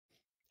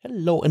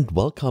Hello and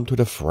welcome to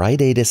the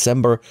Friday,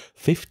 December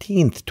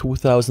 15th,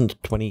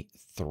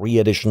 2023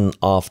 edition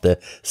of the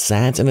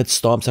SANS and its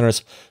Storm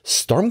Center's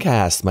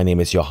Stormcast. My name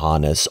is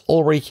Johannes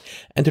Ulrich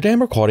and today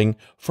I'm recording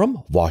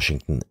from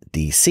Washington,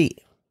 D.C.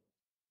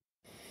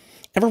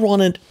 Ever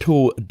wanted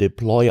to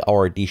deploy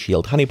our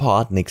DShield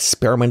Honeypot and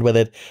experiment with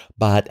it,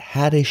 but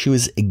had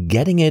issues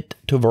getting it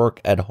to work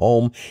at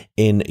home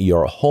in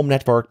your home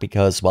network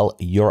because, well,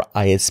 your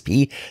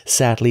ISP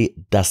sadly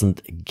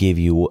doesn't give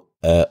you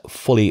a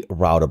fully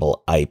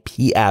routable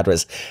IP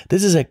address.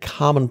 This is a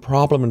common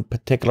problem, in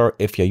particular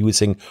if you're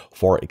using,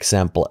 for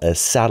example, a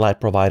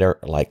satellite provider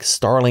like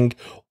Starlink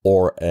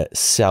or a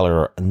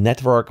cellular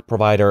network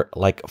provider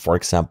like, for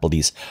example,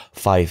 these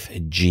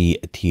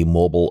 5G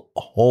T-Mobile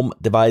home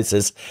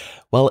devices.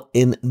 Well,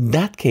 in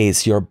that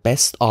case, your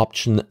best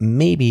option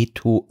may be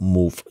to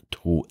move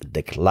to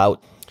the cloud.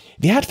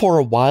 We had for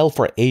a while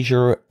for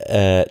Azure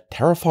a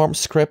Terraform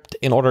script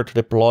in order to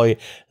deploy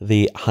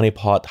the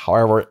Honeypot.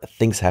 However,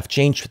 things have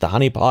changed with the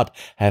Honeypot,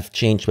 have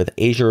changed with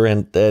Azure,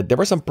 and there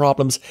were some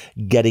problems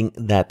getting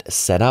that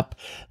set up.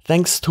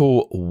 Thanks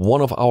to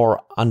one of our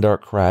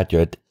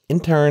undergraduate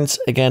interns,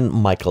 again,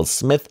 Michael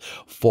Smith,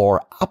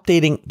 for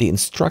updating the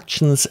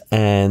instructions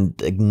and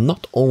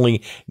not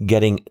only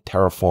getting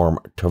Terraform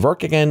to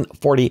work again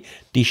for the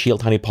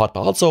DShield Honeypot,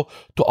 but also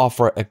to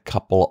offer a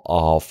couple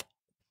of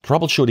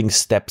troubleshooting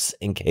steps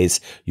in case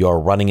you're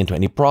running into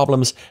any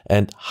problems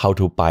and how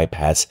to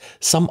bypass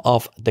some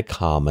of the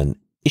common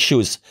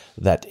issues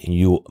that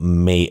you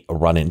may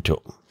run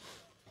into.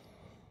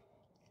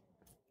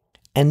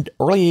 And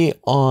early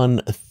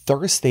on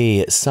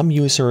Thursday, some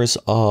users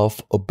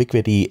of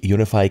Ubiquity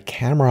Unifi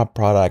camera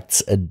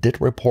products did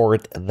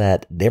report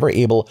that they were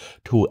able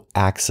to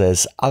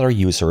access other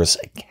users'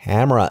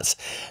 cameras.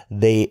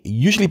 They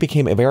usually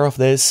became aware of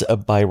this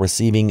by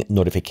receiving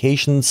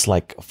notifications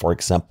like, for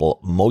example,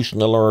 motion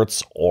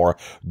alerts or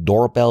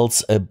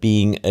doorbells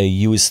being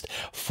used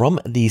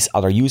from these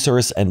other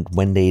users. And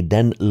when they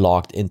then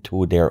logged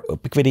into their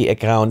Ubiquity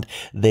account,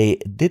 they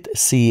did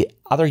see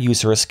other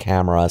users'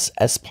 cameras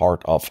as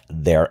part of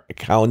their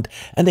account,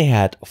 and they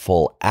had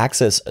full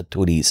access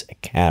to these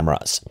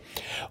cameras.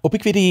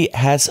 Ubiquity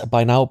has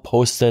by now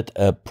posted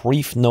a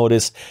brief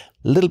notice,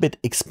 a little bit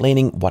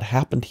explaining what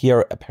happened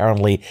here.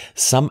 Apparently,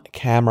 some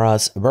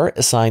cameras were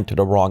assigned to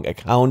the wrong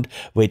account,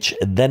 which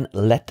then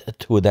led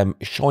to them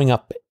showing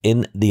up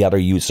in the other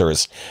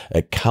user's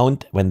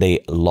account when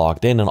they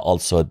logged in, and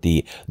also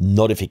the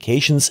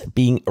notifications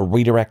being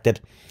redirected.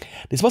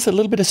 This was a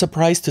little bit of a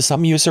surprise to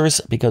some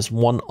users because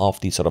one of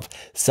the sort of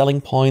selling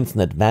points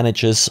and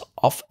advantages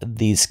of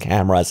these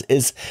cameras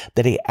is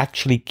that they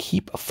actually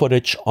keep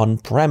footage on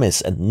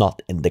premise and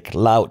not in the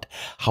cloud.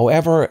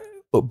 However,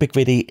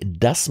 Ubiquity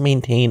does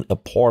maintain a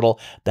portal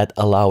that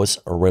allows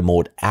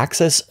remote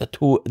access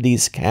to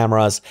these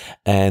cameras,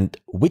 and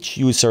which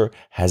user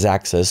has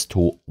access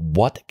to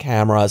what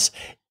cameras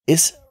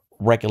is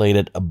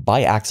regulated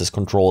by access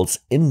controls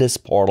in this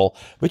portal,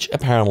 which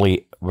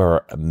apparently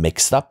were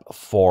mixed up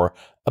for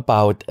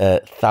about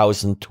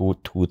 1,000 to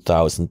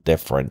 2,000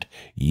 different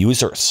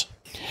users.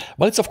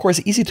 Well, it's of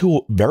course easy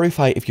to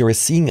verify if you're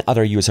seeing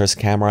other users'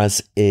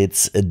 cameras.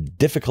 It's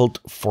difficult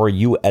for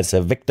you as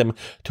a victim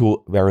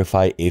to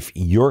verify if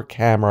your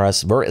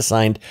cameras were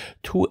assigned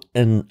to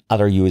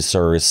another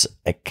user's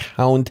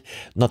account.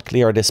 Not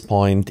clear at this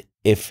point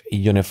if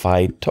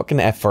Unifi took an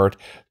effort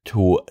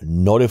to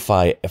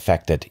notify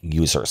affected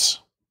users.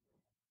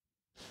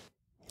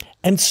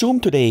 And Zoom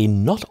today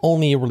not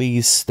only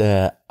released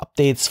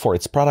updates for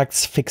its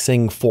products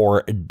fixing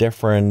for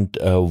different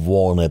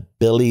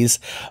vulnerabilities,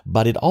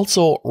 but it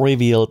also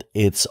revealed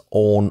its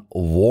own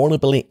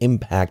vulnerability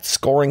impact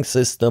scoring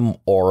system,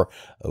 or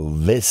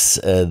VISS.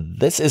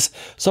 This is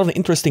sort of an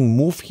interesting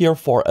move here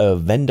for a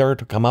vendor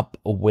to come up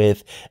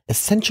with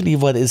essentially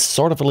what is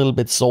sort of a little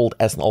bit sold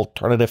as an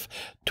alternative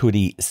to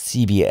the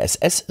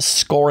CVSS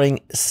scoring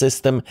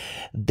system.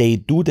 They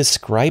do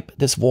describe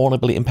this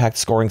vulnerability impact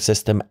scoring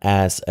system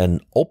as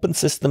an open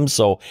system,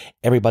 so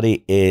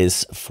everybody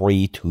is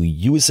free to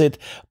use it,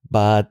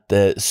 but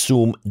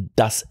Zoom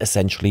does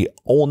essentially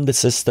own the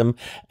system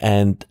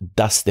and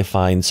does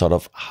define sort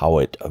of how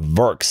it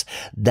works.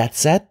 That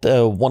said,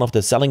 one of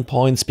the selling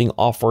points being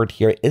offered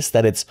here is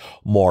that it's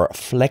more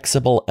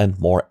flexible and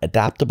more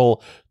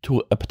adaptable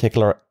to a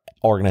particular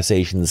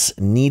organization's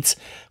needs.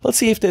 Let's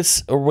see if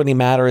this really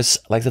matters.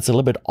 Like, that's a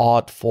little bit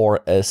odd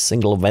for a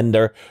single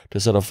vendor to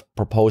sort of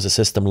propose a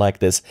system like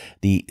this.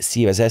 The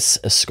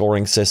CVSS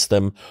scoring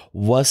system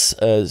was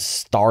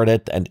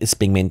started and is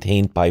being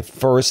maintained by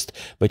First,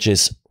 which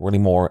is really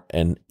more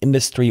an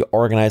industry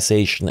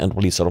organization and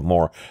really sort of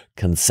more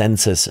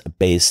consensus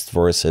based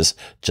versus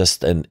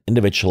just an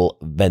individual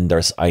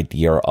vendor's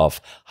idea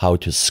of how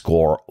to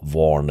score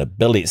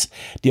vulnerabilities.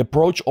 The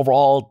approach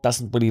overall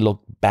doesn't really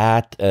look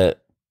bad.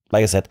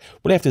 Like I said,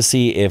 we'll have to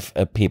see if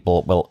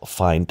people will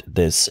find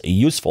this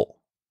useful.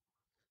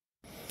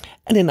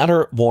 And in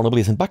other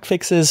vulnerabilities and bug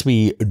fixes,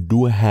 we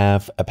do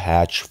have a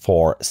patch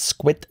for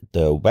Squid,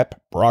 the web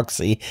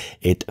proxy.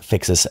 It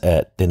fixes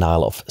a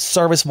denial of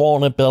service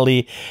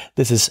vulnerability.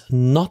 This is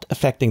not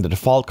affecting the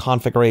default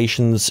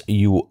configurations.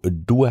 You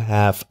do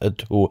have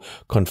to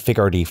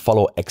configure the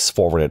follow X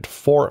forwarded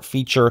for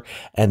feature.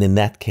 And in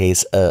that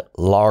case, a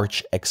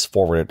large X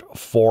forwarded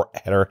for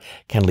header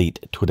can lead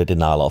to the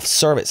denial of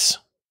service.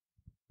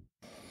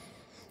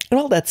 And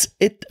well, that's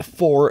it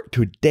for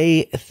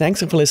today.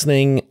 Thanks for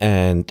listening,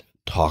 and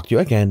talk to you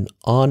again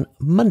on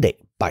Monday.